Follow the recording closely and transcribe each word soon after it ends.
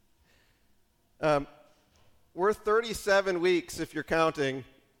Um, we're 37 weeks, if you're counting,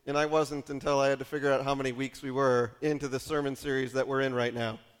 and I wasn't until I had to figure out how many weeks we were into the sermon series that we're in right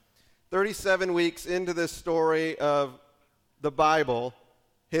now. 37 weeks into this story of the Bible,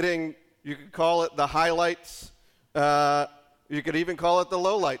 hitting, you could call it the highlights, you could even call it the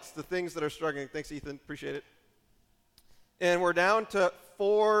lowlights, the things that are struggling. Thanks, Ethan, appreciate it. And we're down to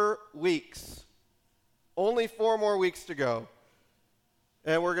 4 weeks. Only 4 more weeks to go.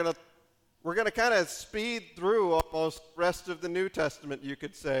 And we're going to kind of speed through almost the rest of the New Testament, you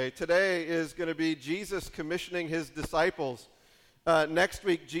could say. Today is going to be Jesus commissioning his disciples. Next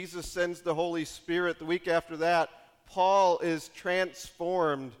week, Jesus sends the Holy Spirit. The week after that, Paul is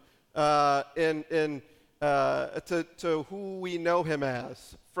transformed to who we know him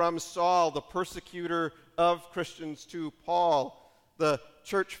as. From Saul, the persecutor of Christians, to Paul, the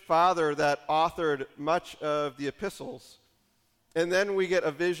church father that authored much of the epistles. And then we get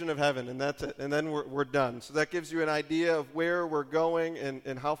a vision of heaven, and that's it. And then we're done. So that gives you an idea of where we're going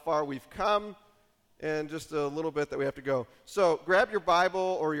and how far we've come, and just a little bit that we have to go. So grab your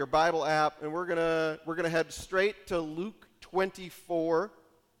Bible or your Bible app, and we're gonna head straight to Luke 24,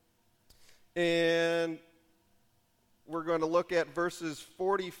 and we're going to look at verses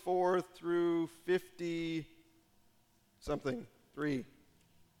 44 through 50 something 3.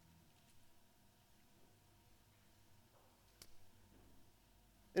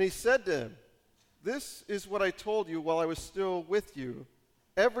 And he said to him, "This is what I told you while I was still with you.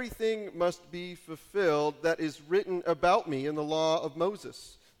 Everything must be fulfilled that is written about me in the law of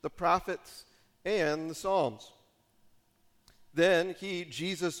Moses, the prophets, and the Psalms." Then he,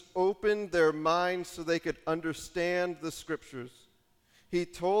 Jesus, opened their minds so they could understand the Scriptures. He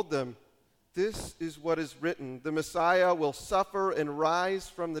told them, "This is what is written. The Messiah will suffer and rise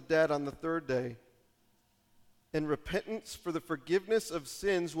from the dead on the 3rd day. And repentance for the forgiveness of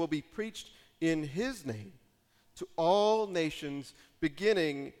sins will be preached in his name to all nations,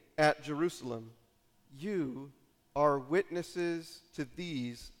 beginning at Jerusalem. You are witnesses to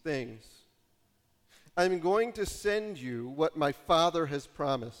these things. I'm going to send you what my Father has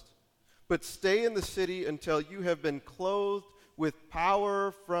promised, but stay in the city until you have been clothed with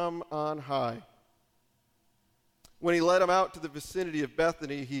power from on high." When he led them out to the vicinity of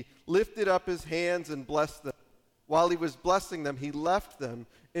Bethany, he lifted up his hands and blessed them. While he was blessing them, he left them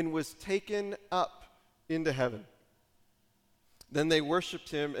and was taken up into heaven. Then they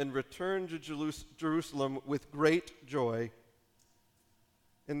worshiped him and returned to Jerusalem with great joy.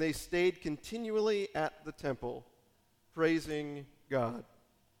 And they stayed continually at the temple, praising God.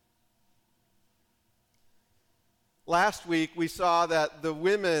 Last week, we saw that the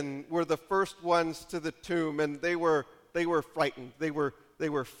women were the first ones to the tomb, and they were frightened. They were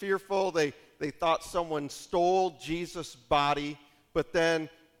fearful. They thought someone stole Jesus' body, but then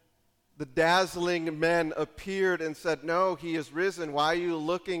the dazzling men appeared and said, "No, he is risen. Why are you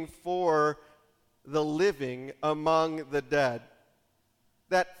looking for the living among the dead?"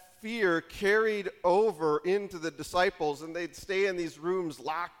 That fear carried over into the disciples, and they'd stay in these rooms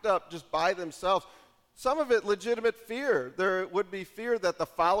locked up just by themselves. Some of it legitimate fear. There would be fear that the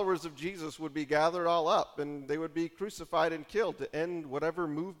followers of Jesus would be gathered all up, and they would be crucified and killed to end whatever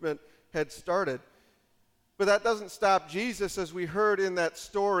movement had started. But that doesn't stop Jesus, as we heard in that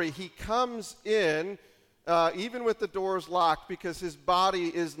story. He comes in, even with the doors locked, because his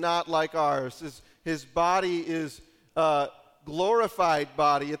body is not like ours. His body is glorified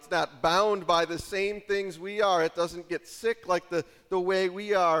body. It's not bound by the same things we are. It doesn't get sick like the way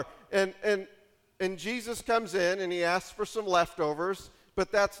we are. And Jesus comes in and he asks for some leftovers, but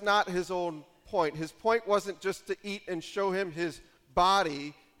that's not his own point. His point wasn't just to eat and show him his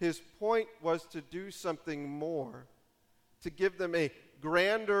body. His point was to do something more, to give them a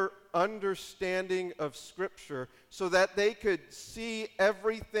grander understanding of Scripture so that they could see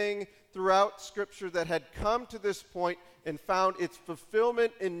everything throughout Scripture that had come to this point and found its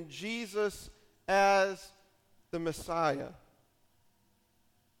fulfillment in Jesus as the Messiah.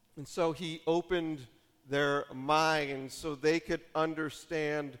 And so he opened their minds so they could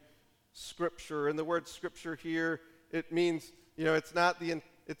understand Scripture. And the word Scripture here, it means, it's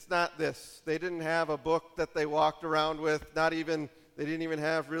not this. They didn't have a book that they walked around with. They didn't even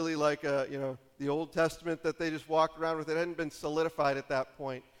have really like the Old Testament that they just walked around with. It hadn't been solidified at that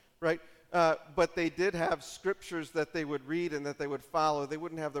point, right? But they did have scriptures that they would read and that they would follow. They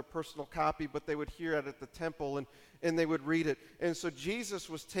wouldn't have their personal copy, but they would hear it at the temple and they would read it. And so Jesus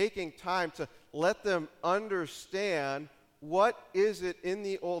was taking time to let them understand what is it in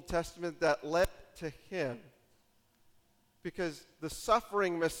the Old Testament that led to him. Because the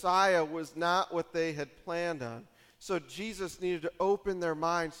suffering Messiah was not what they had planned on. So Jesus needed to open their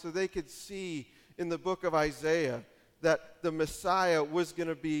minds so they could see in the book of Isaiah that the Messiah was going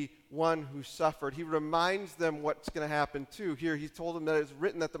to be one who suffered. He reminds them what's going to happen too. Here he told them that it's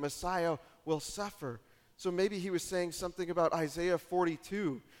written that the Messiah will suffer. So maybe he was saying something about Isaiah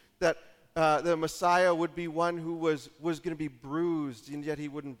 42, that the Messiah would be one who was going to be bruised and yet he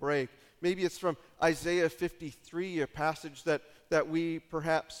wouldn't break. Maybe it's from Isaiah 53, a passage that we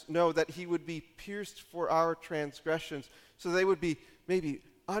perhaps know, that he would be pierced for our transgressions. So they would be maybe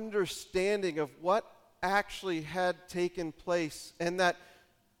understanding of what actually had taken place, and that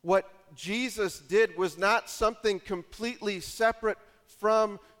what Jesus did was not something completely separate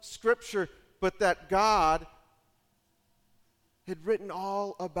from Scripture, but that God had written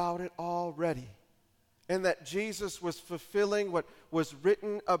all about it already, and that Jesus was fulfilling what was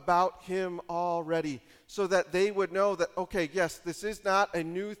written about him already, so that they would know that, okay, yes, this is not a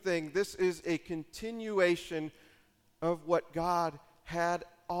new thing. This is a continuation of what God had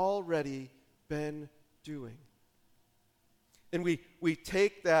already been doing. And we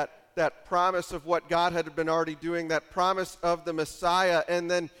take that promise of what God had been already doing, that promise of the Messiah,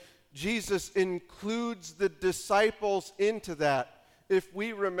 and then Jesus includes the disciples into that. If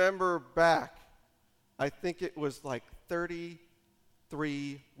we remember back, I think it was like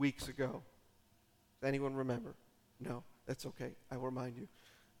 33 weeks ago. Does anyone remember? No, that's okay. I will remind you.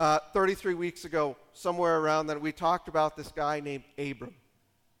 33 weeks ago, somewhere around then, we talked about this guy named Abram.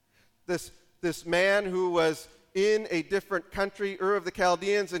 This man who was in a different country, Ur of the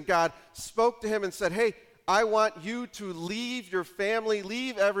Chaldeans, and God spoke to him and said, hey, I want you to leave your family,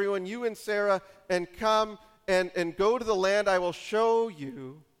 leave everyone, you and Sarah, and come and go to the land I will show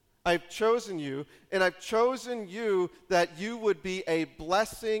you. I've chosen you, and I've chosen you that you would be a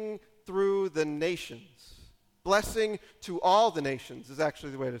blessing through the nations. Blessing to all the nations is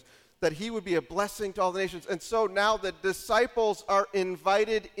actually the way it is. That he would be a blessing to all the nations. And so now the disciples are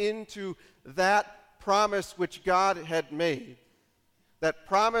invited into that promise which God had made. That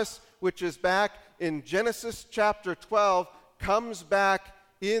promise which is back in Genesis chapter 12 comes back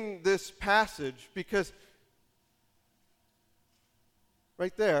in this passage, because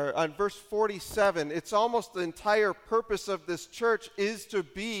right there on verse 47, it's almost the entire purpose of this church is to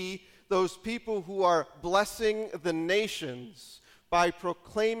be those people who are blessing the nations by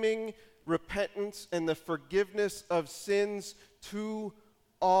proclaiming repentance and the forgiveness of sins to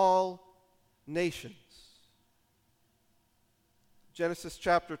all nations. Genesis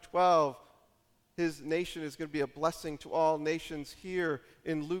chapter 12, his nation is going to be a blessing to all nations. Here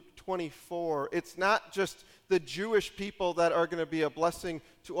in Luke 24, it's not just the Jewish people that are going to be a blessing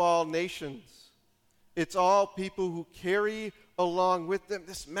to all nations. It's all people who carry along with them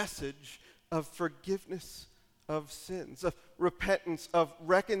this message of forgiveness of sins, of repentance, of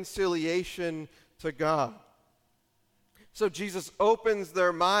reconciliation to God. So Jesus opens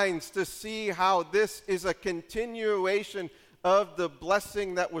their minds to see how this is a continuation of the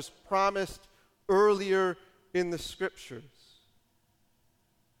blessing that was promised earlier in the Scriptures.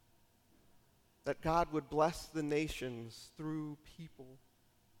 That God would bless the nations through people.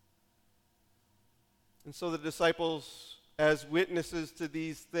 And so the disciples, as witnesses to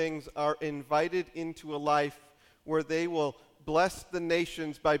these things, are invited into a life where they will bless the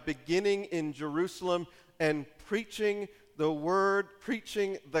nations by beginning in Jerusalem and preaching the word,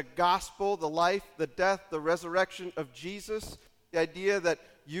 preaching the gospel, the life, the death, the resurrection of Jesus. The idea that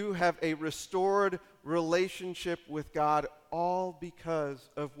you have a restored relationship with God, all because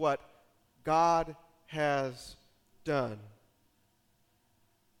of what God has done.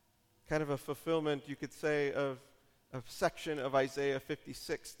 Kind of a fulfillment, you could say, of a section of Isaiah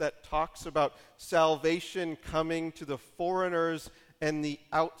 56 that talks about salvation coming to the foreigners and the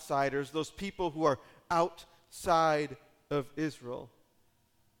outsiders, those people who are outside of Israel.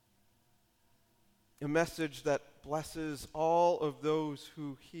 A message that blesses all of those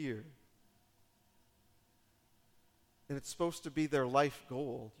who hear. And it's supposed to be their life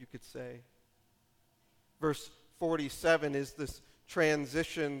goal, you could say. Verse 47 is this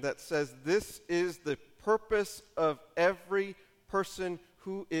transition that says, this is the purpose of every person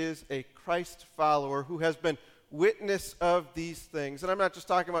who is a Christ follower, who has been witness of these things. And I'm not just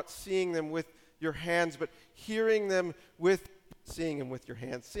talking about seeing them with your hands, but hearing them with, seeing them with your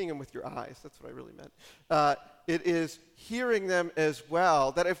hands, seeing them with your eyes. That's what I really meant. It is hearing them as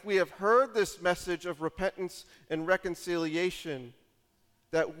well. That if we have heard this message of repentance and reconciliation,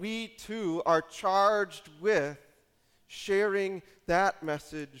 that we too are charged with sharing that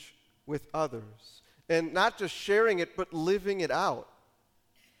message with others. And not just sharing it, but living it out.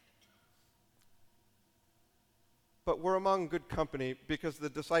 But we're among good company because the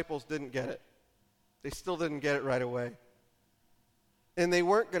disciples didn't get it. They still didn't get it right away. And they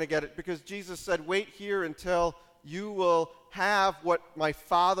weren't going to get it because Jesus said, wait here until you will have what my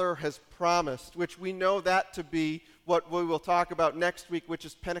Father has promised, which we know that to be what we will talk about next week, which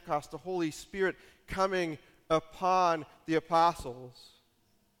is Pentecost, the Holy Spirit coming upon the apostles.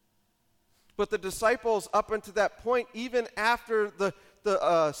 But the disciples, up until that point, even after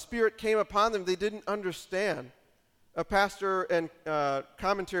the Spirit came upon them, they didn't understand. A pastor and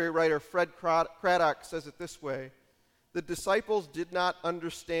commentary writer, Fred Craddock, says it this way: the disciples did not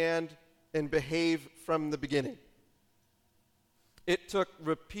understand and behave from the beginning. It took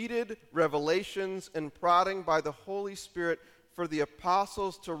repeated revelations and prodding by the Holy Spirit for the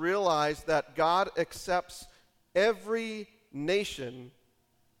apostles to realize that God accepts every nation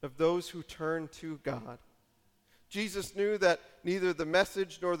of those who turn to God. Jesus knew that neither the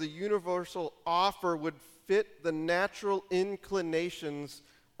message nor the universal offer would fit the natural inclinations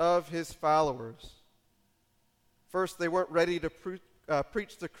of his followers. First, they weren't ready to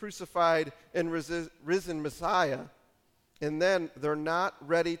preach the crucified and risen Messiah. And then they're not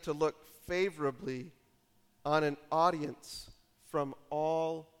ready to look favorably on an audience from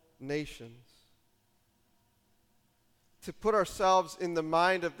all nations. To put ourselves in the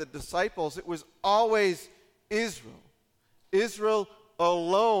mind of the disciples, it was always Israel. Israel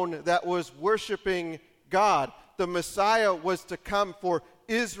alone that was worshiping God. The Messiah was to come for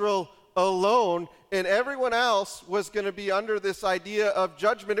Israel alone, and everyone else was going to be under this idea of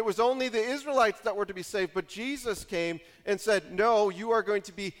judgment. It was only the Israelites that were to be saved, but Jesus came and said, no, you are going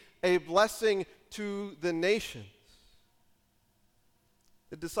to be a blessing to the nations.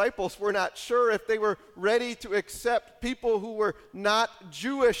 The disciples were not sure if they were ready to accept people who were not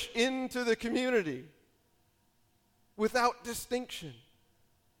Jewish into the community without distinction.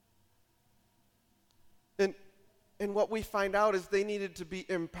 And what we find out is they needed to be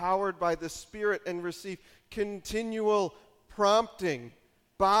empowered by the Spirit and receive continual prompting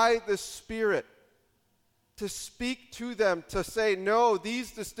by the Spirit to speak to them, to say, no,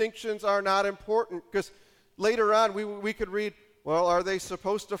 these distinctions are not important. Because later on we could read, well, are they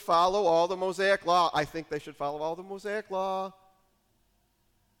supposed to follow all the Mosaic law? I think they should follow all the Mosaic law.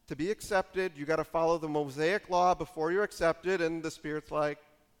 To be accepted, you got to follow the Mosaic law before you're accepted. And the Spirit's like,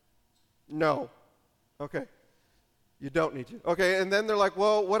 no. Okay. You don't need to. Okay, and then they're like,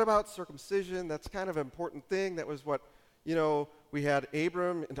 well, what about circumcision? That's kind of an important thing. That was what, we had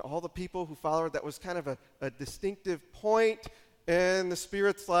Abram and all the people who followed. That was kind of a distinctive point. And the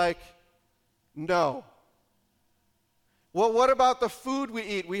Spirit's like, no. Well, what about the food we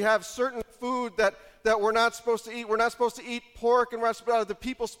eat? We have certain food that we're not supposed to eat. We're not supposed to eat pork, and the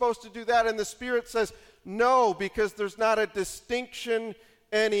people supposed to do that. And the Spirit says, no, because there's not a distinction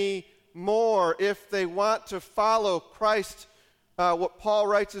anymore. If they want to follow Christ, what Paul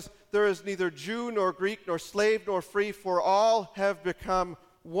writes is, there is neither Jew nor Greek nor slave nor free, for all have become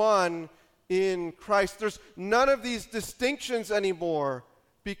one in Christ. There's none of these distinctions anymore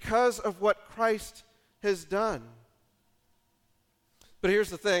because of what Christ has done. But here's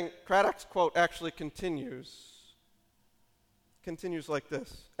the thing, Craddock's quote actually continues like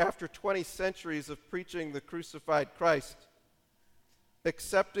this: after 20 centuries of preaching the crucified Christ,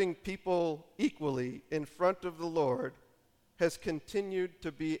 accepting people equally in front of the Lord has continued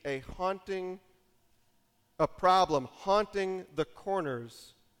to be a problem haunting the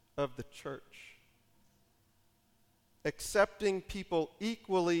corners of the church. Accepting people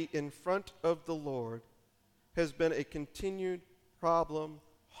equally in front of the Lord has been a continued problem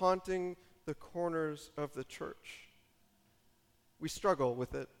haunting the corners of the church. We struggle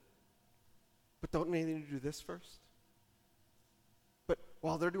with it, but don't we need to do this first? But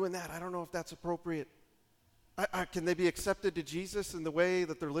while they're doing that, I don't know if that's appropriate. Can they be accepted to Jesus in the way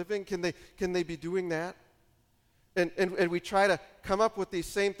that they're living? Can they be doing that? And we try to come up with these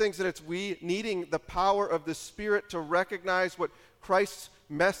same things, and it's we needing the power of the Spirit to recognize what Christ's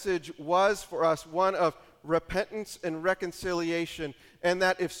message was for us, one of repentance and reconciliation, and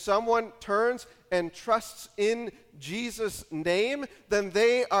that if someone turns and trusts in Jesus' name, then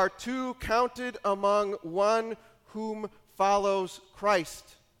they are too counted among one whom follows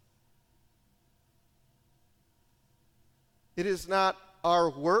Christ. It is not our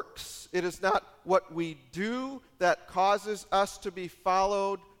works, it is not what we do that causes us to be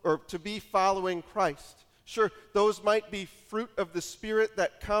followed or to be following Christ. Sure, those might be fruit of the Spirit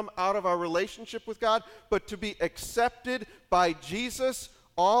that come out of our relationship with God, but to be accepted by Jesus,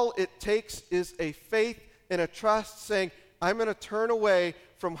 all it takes is a faith and a trust saying, I'm going to turn away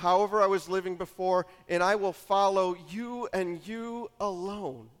from however I was living before, and I will follow you and you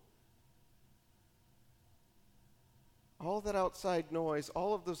alone. All that outside noise,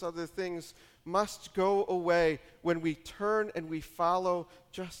 all of those other things must go away when we turn and we follow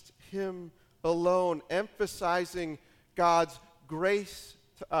just Him alone, emphasizing God's grace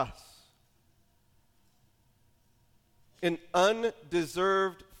to us. An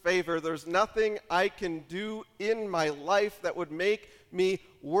undeserved favor. There's nothing I can do in my life that would make me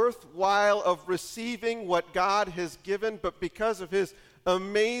worthwhile of receiving what God has given, but because of His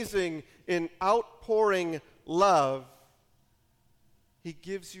amazing and outpouring love, He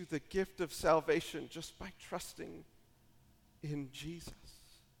gives you the gift of salvation just by trusting in Jesus.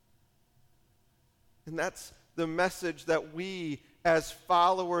 And that's the message that we, as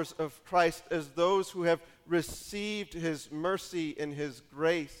followers of Christ, as those who have received His mercy and His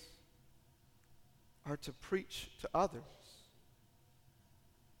grace, are to preach to others.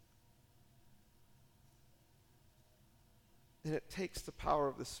 And it takes the power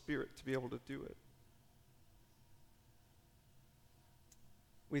of the Spirit to be able to do it.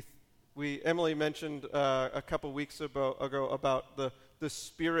 Emily mentioned a couple weeks ago about the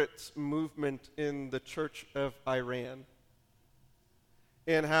Spirit's movement in the Church of Iran,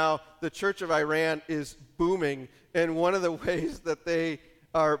 and how the Church of Iran is booming. And one of the ways that they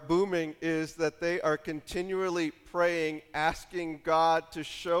are booming is that they are continually praying, asking God to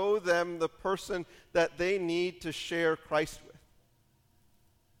show them the person that they need to share Christ with.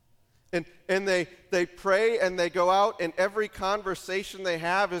 And they pray and they go out, and every conversation they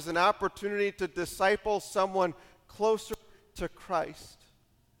have is an opportunity to disciple someone closer to Christ.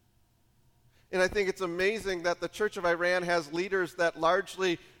 And I think it's amazing that the Church of Iran has leaders that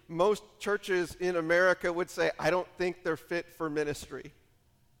largely most churches in America would say, I don't think they're fit for ministry.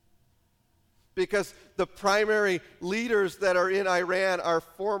 Because the primary leaders that are in Iran are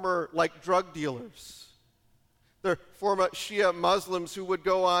former, drug dealers. They're former Shia Muslims who would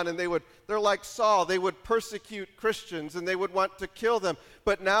go on and they're like Saul, they would persecute Christians and they would want to kill them.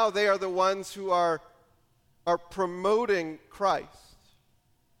 But now they are the ones who are promoting Christ.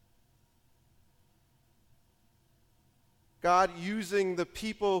 God using the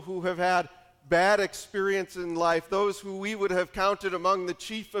people who have had bad experience in life, those who we would have counted among the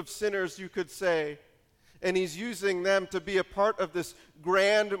chief of sinners, you could say. And He's using them to be a part of this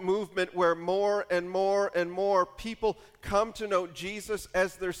grand movement where more and more and more people come to know Jesus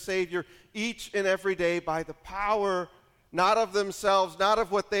as their Savior each and every day by the power, not of themselves, not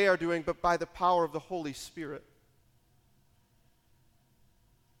of what they are doing, but by the power of the Holy Spirit.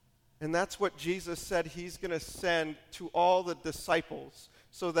 And that's what Jesus said He's going to send to all the disciples,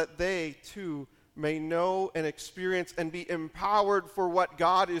 so that they too may know and experience and be empowered for what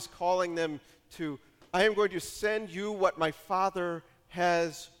God is calling them to. I am going to send you what my Father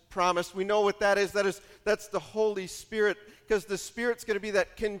has promised. We know what that is. That's the Holy Spirit, because the Spirit's going to be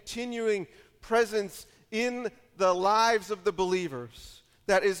that continuing presence in the lives of the believers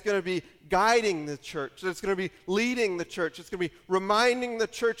that is going to be guiding the church, that's going to be leading the church, it's going to be reminding the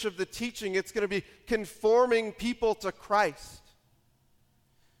church of the teaching, it's going to be conforming people to Christ,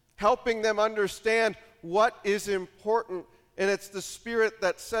 helping them understand what is important. And it's the Spirit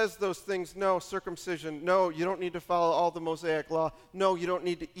that says those things. No, circumcision. No, you don't need to follow all the Mosaic law. No, you don't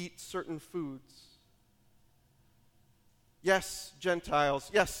need to eat certain foods. Yes,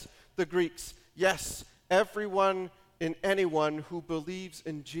 Gentiles. Yes, the Greeks. Yes, everyone and anyone who believes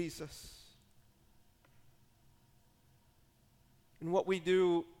in Jesus. And what we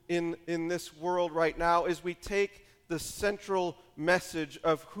do in this world right now is we take the central message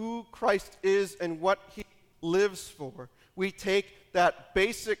of who Christ is and what He lives for. We take that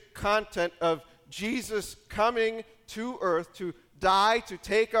basic content of Jesus coming to earth to die, to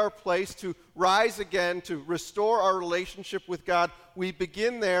take our place, to rise again, to restore our relationship with God. We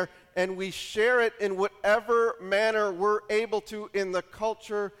begin there, and we share it in whatever manner we're able to in the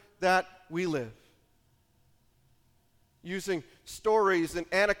culture that we live. Using stories and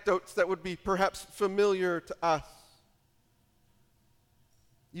anecdotes that would be perhaps familiar to us.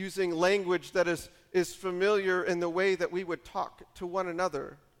 Using language that is familiar in the way that we would talk to one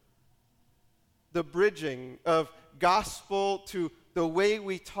another. The bridging of gospel to the way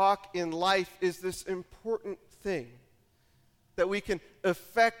we talk in life is this important thing, that we can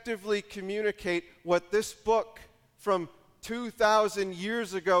effectively communicate what this book from 2,000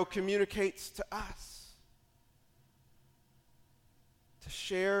 years ago communicates to us. To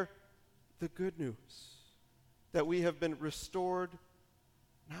share the good news that we have been restored,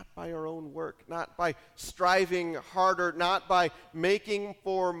 not by our own work, not by striving harder, not by making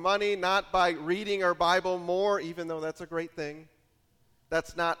for money, not by reading our Bible more, even though that's a great thing.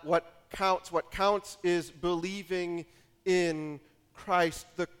 That's not what counts. What counts is believing in Christ,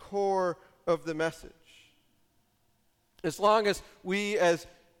 the core of the message. As long as we as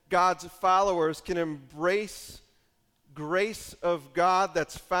God's followers can embrace grace of God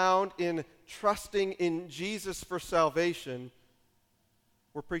that's found in trusting in Jesus for salvation,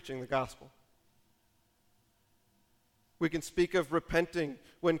 we're preaching the gospel. We can speak of repenting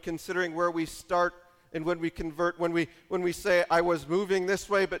when considering where we start and when we convert, when we say, I was moving this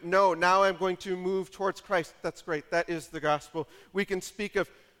way, but no, now I'm going to move towards Christ. That's great. That is the gospel. We can speak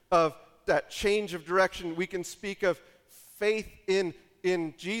of that change of direction. We can speak of faith in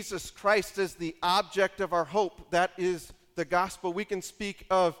Jesus Christ as the object of our hope. That is the gospel. We can speak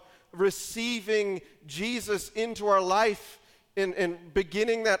of receiving Jesus into our life and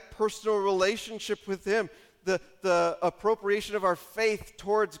beginning that personal relationship with him. The appropriation of our faith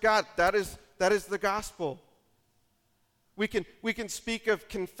towards God. That is the gospel. We can speak of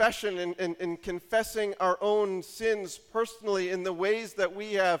confession and confessing our own sins personally in the ways that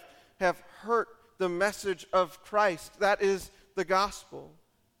we have hurt the message of Christ. That is the gospel.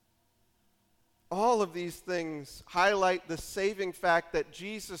 All of these things highlight the saving fact that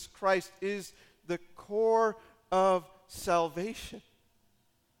Jesus Christ is the core of salvation.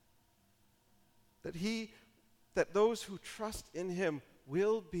 That those who trust in him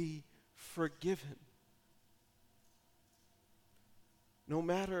will be forgiven, no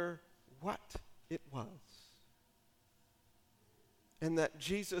matter what it was. And that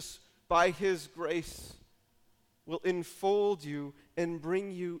Jesus, by his grace, will enfold you and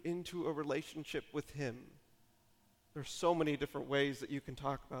bring you into a relationship with him. There's so many different ways that you can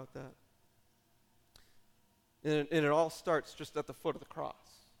talk about that. And it all starts just at the foot of the cross.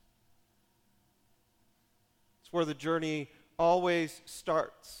 It's where the journey always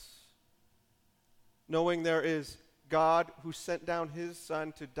starts. Knowing there is God who sent down his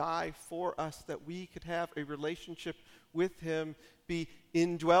Son to die for us that we could have a relationship with him, be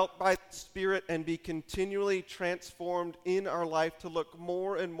indwelt by the Spirit, and be continually transformed in our life to look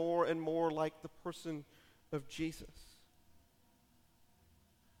more and more and more like the person of Jesus.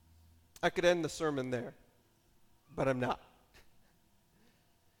 I could end the sermon there, but I'm not.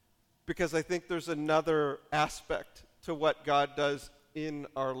 Because I think there's another aspect to what God does in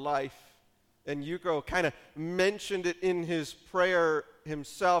our life. And Hugo kind of mentioned it in his prayer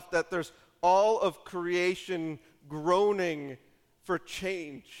himself, that there's all of creation groaning for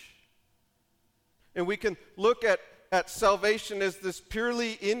change. And we can look at salvation as this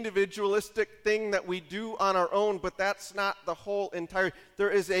purely individualistic thing that we do on our own, but that's not the whole entire.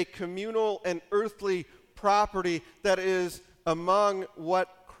 There is a communal and earthly property that is among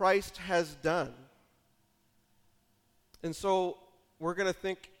what Christ has done. And so we're going to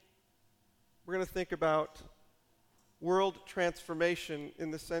think about world transformation in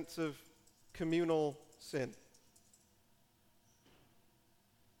the sense of communal sin.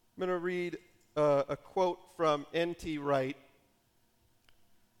 I'm going to read a quote from N.T. Wright.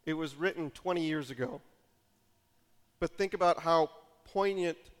 It was written 20 years ago. But think about how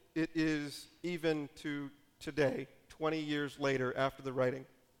poignant it is even to today, 20 years later after the writing.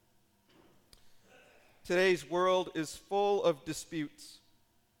 Today's world is full of disputes,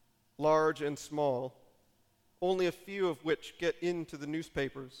 large and small, only a few of which get into the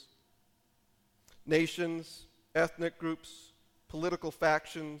newspapers. Nations, ethnic groups, political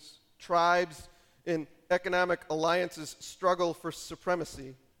factions, tribes, and economic alliances struggle for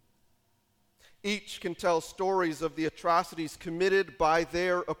supremacy. Each can tell stories of the atrocities committed by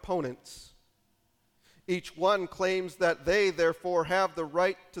their opponents. Each one claims that they, therefore, have the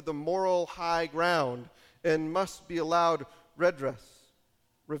right to the moral high ground and must be allowed redress,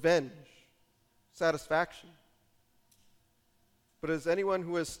 revenge, satisfaction. But as anyone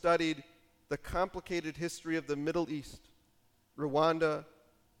who has studied the complicated history of the Middle East, Rwanda,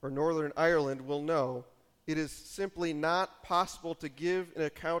 or Northern Ireland will know, it is simply not possible to give an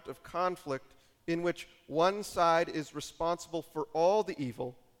account of conflict in which one side is responsible for all the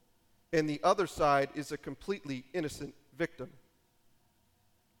evil and the other side is a completely innocent victim.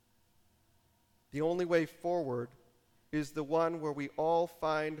 The only way forward is the one which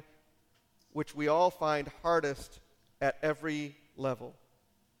we all find hardest at every level: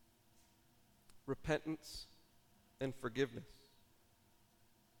 repentance and forgiveness.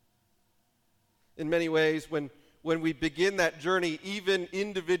 In many ways, when we begin that journey, even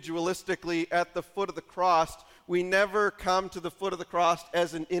individualistically at the foot of the cross, we never come to the foot of the cross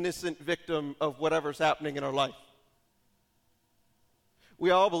as an innocent victim of whatever's happening in our life. We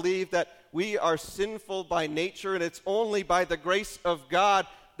all believe that we are sinful by nature, and it's only by the grace of God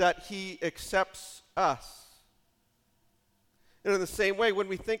that he accepts us. And in the same way, when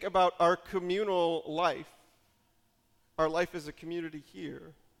we think about our communal life, our life as a community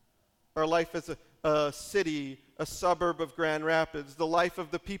here, our life as a city, a suburb of Grand Rapids, the life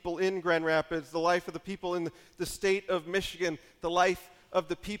of the people in Grand Rapids, the life of the people in the state of Michigan, the life of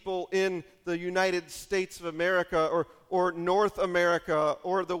the people in the United States of America or North America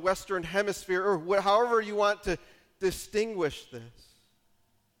or the Western Hemisphere or however you want to distinguish this.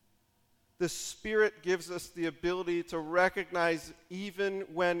 The Spirit gives us the ability to recognize even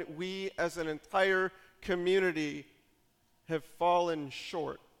when we as an entire community have fallen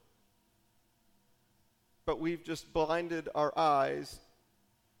short. But we've just blinded our eyes,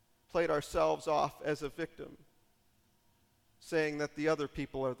 played ourselves off as a victim, saying that the other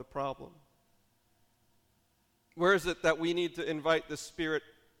people are the problem. Where is it that we need to invite the Spirit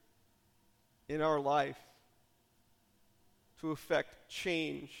in our life to effect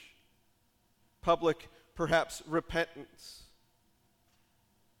change, public, perhaps repentance?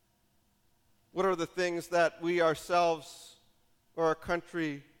 What are the things that we ourselves or our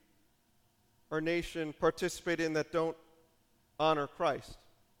country, our nation participate in that don't honor Christ?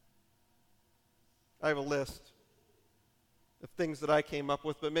 I have a list of things that I came up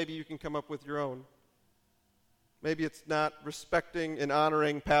with, but maybe you can come up with your own. Maybe it's not respecting and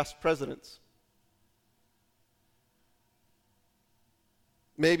honoring past presidents.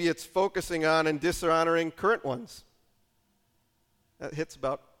 Maybe it's focusing on and dishonoring current ones.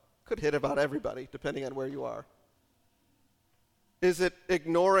 That could hit about everybody, depending on where you are. Is it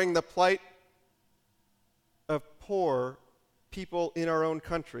ignoring the plight of poor people in our own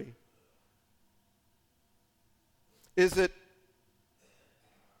country? Is it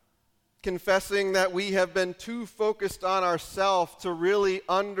confessing that we have been too focused on ourselves to really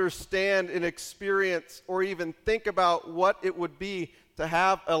understand and experience or even think about what it would be to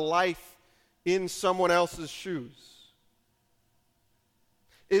have a life in someone else's shoes?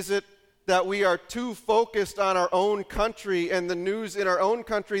 Is it that we are too focused on our own country and the news in our own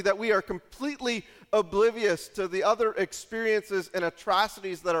country that we are completely oblivious to the other experiences and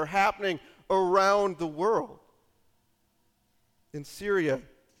atrocities that are happening around the world? In Syria,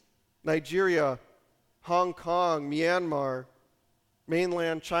 Nigeria, Hong Kong, Myanmar,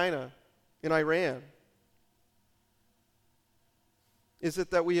 mainland China, in Iran? Is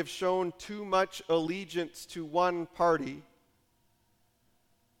it that we have shown too much allegiance to one party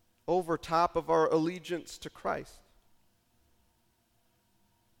over top of our allegiance to Christ?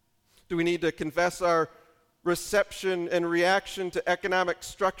 Do we need to confess our reception and reaction to economic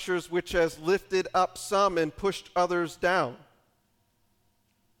structures which has lifted up some and pushed others down?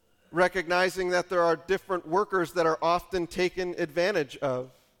 Recognizing that there are different workers that are often taken advantage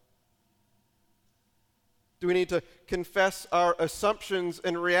of? Do we need to confess our assumptions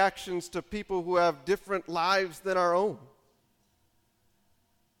and reactions to people who have different lives than our own?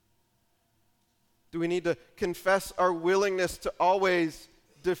 Do we need to confess our willingness to always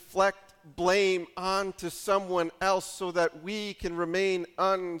deflect blame onto someone else so that we can remain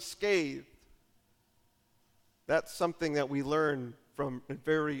unscathed? That's something that we learn from a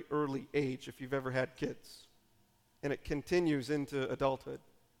very early age, if you've ever had kids. And it continues into adulthood.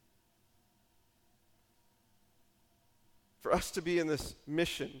 For us to be in this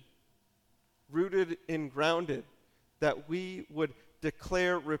mission, rooted and grounded, that we would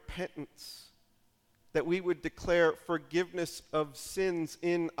declare repentance, that we would declare forgiveness of sins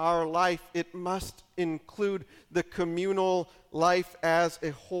in our life, it must include the communal life as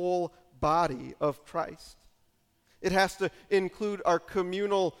a whole body of Christ. It has to include our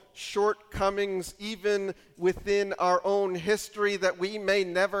communal shortcomings, even within our own history that we may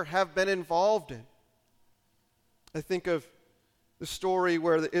never have been involved in. I think of the story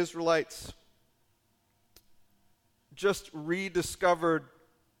where the Israelites just rediscovered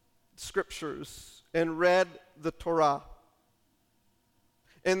scriptures and read the Torah.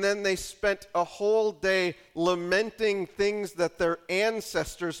 And then they spent a whole day lamenting things that their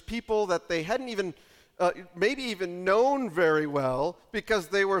ancestors, people that they hadn't even maybe even known very well because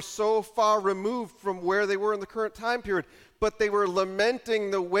they were so far removed from where they were in the current time period, but they were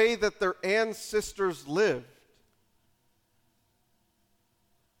lamenting the way that their ancestors lived.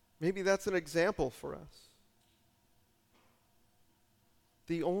 Maybe that's an example for us.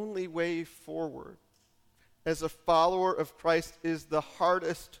 The only way forward as a follower of Christ is the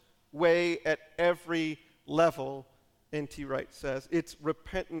hardest way at every level, N.T. Wright says. It's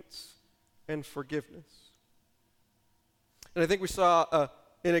repentance and forgiveness. And I think we saw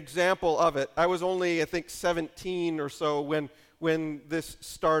an example of it. I was only, 17 or so when this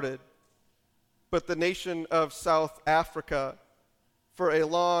started. But the nation of South Africa, for a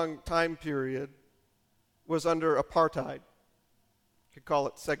long time period, was under apartheid. You could call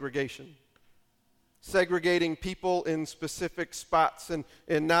it segregation. segregating people in specific spots and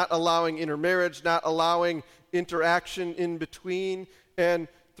not allowing intermarriage, not allowing interaction in between, and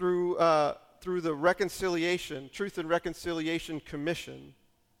through the Reconciliation, Truth and Reconciliation Commission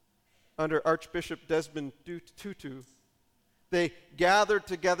under Archbishop Desmond Tutu, they gathered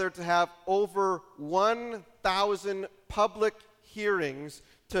together to have over 1,000 public hearings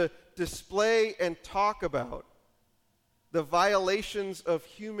to display and talk about the violations of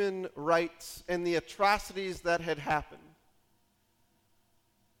human rights and the atrocities that had happened.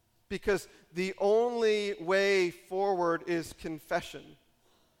 Because the only way forward is confession.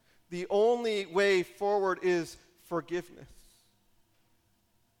 The only way forward is forgiveness.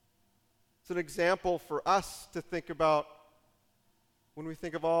 It's an example for us to think about when we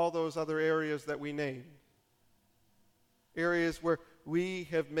think of all those other areas that we named. Areas where we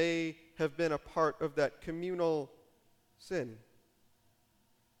may have been a part of that communal sin.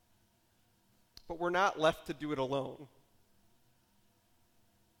 But we're not left to do it alone.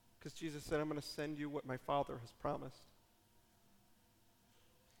 Because Jesus said, I'm going to send you what my Father has promised.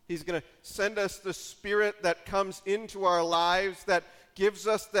 He's going to send us the Spirit that comes into our lives, that gives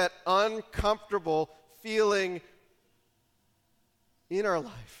us that uncomfortable feeling in our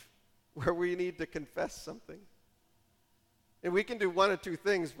life where we need to confess something. And we can do one of two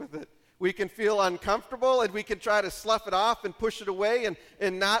things with it. We can feel uncomfortable and we can try to slough it off and push it away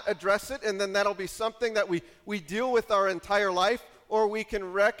and not address it, and then that'll be something that we deal with our entire life. Or we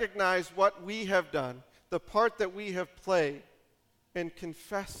can recognize what we have done, the part that we have played, and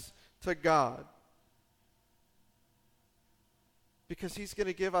confess to God. Because He's going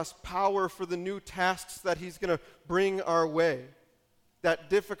to give us power for the new tasks that He's going to bring our way. That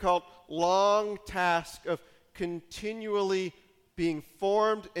difficult, long task of continually being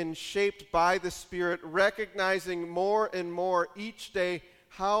formed and shaped by the Spirit, recognizing more and more each day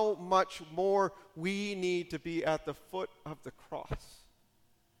how much more we need to be at the foot of the cross.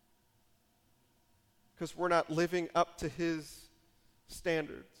 Because we're not living up to His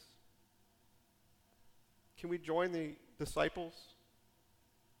standards. Can we join the disciples?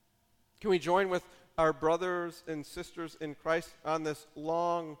 Can we join with our brothers and sisters in Christ on this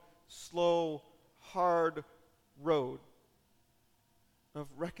long, slow, hard road of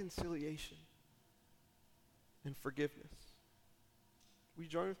reconciliation and forgiveness? Will you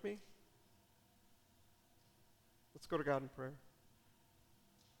join with me? Let's go to God in prayer.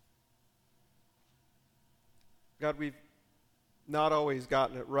 God, we've not always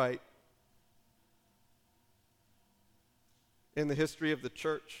gotten it right. In the history of the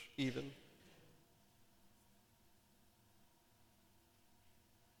church, even.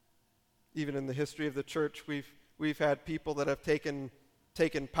 Even in the history of the church, we've had people that have taken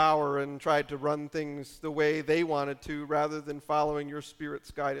power and tried to run things the way they wanted to rather than following your Spirit's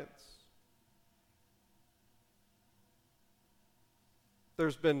guidance.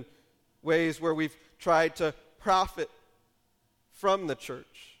 There's been ways where we've tried to profit from the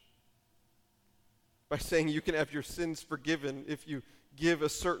church by saying you can have your sins forgiven if you give a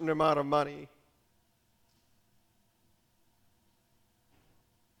certain amount of money.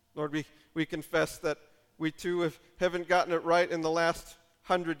 Lord, we confess that we too haven't gotten it right in the last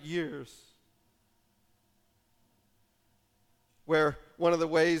 100 years, where one of the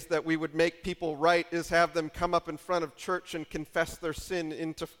ways that we would make people right is have them come up in front of church and confess their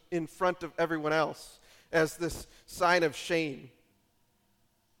sin in front of everyone else as this sign of shame.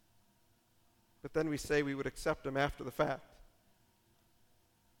 But then we say we would accept them after the fact.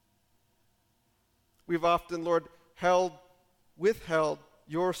 We've often, Lord, withheld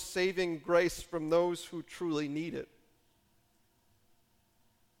your saving grace from those who truly need it.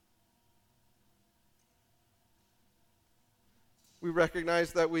 We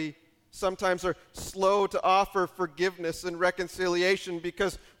recognize that we sometimes are slow to offer forgiveness and reconciliation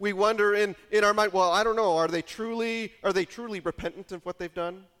because we wonder in our mind, well, I don't know, are they truly repentant of what they've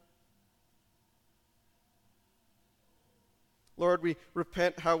done? Lord, we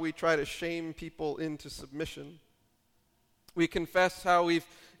repent how we try to shame people into submission. We confess how we've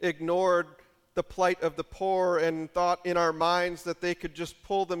ignored the plight of the poor and thought in our minds that they could just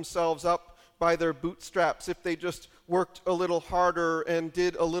pull themselves up by their bootstraps if they just worked a little harder and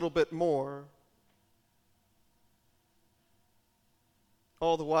did a little bit more.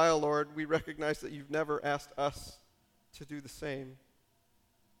 All the while, Lord, we recognize that you've never asked us to do the same.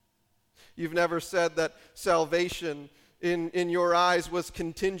 You've never said that salvation in your eyes was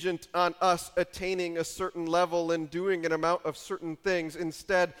contingent on us attaining a certain level and doing an amount of certain things.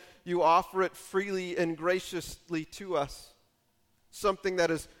 Instead, you offer it freely and graciously to us, something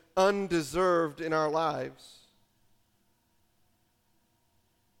that is undeserved in our lives.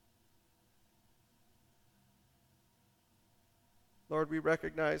 Lord, we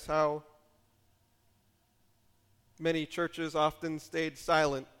recognize how many churches often stayed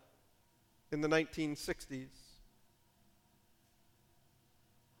silent in the 1960s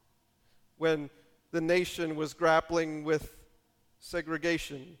when the nation was grappling with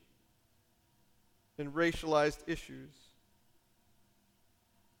segregation and racialized issues.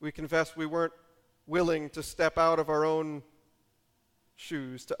 We confess we weren't willing to step out of our own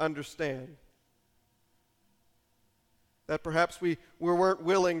shoes to understand. That perhaps we weren't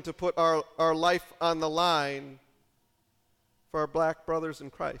willing to put our life on the line for our black brothers in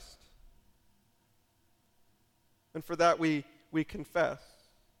Christ. And for that we confess.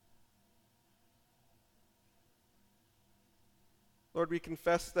 Lord, we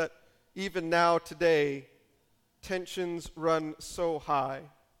confess that even now today, tensions run so high.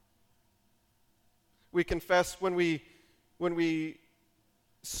 We confess when we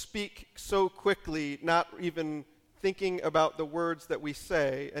speak so quickly, not even thinking about the words that we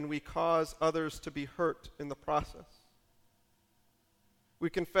say, and we cause others to be hurt in the process. We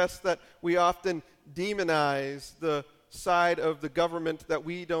confess that we often demonize the side of the government that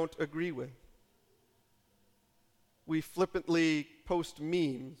we don't agree with. We flippantly post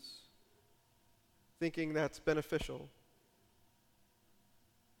memes, thinking that's beneficial.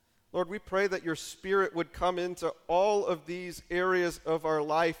 Lord, we pray that your Spirit would come into all of these areas of our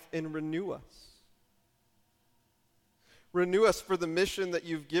life and renew us. Renew us for the mission that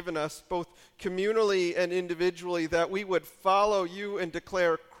you've given us, both communally and individually, that we would follow you and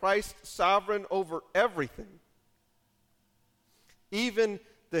declare Christ sovereign over everything, even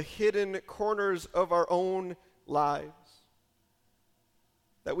the hidden corners of our own lives,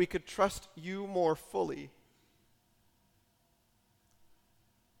 that we could trust you more fully,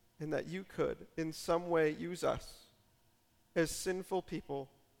 and that you could, in some way, use us as sinful people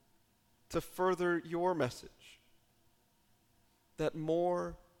to further your message, that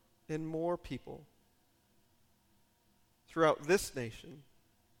more and more people throughout this nation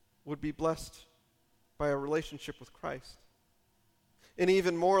would be blessed by a relationship with Christ. And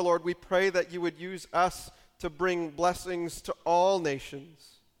even more, Lord, we pray that you would use us to bring blessings to all nations,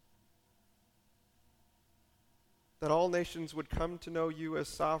 that all nations would come to know you as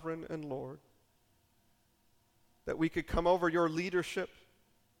sovereign and Lord, that we could come over your leadership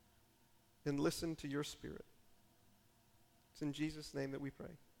and listen to your Spirit. It's in Jesus' name that we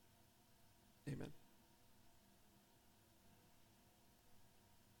pray. Amen.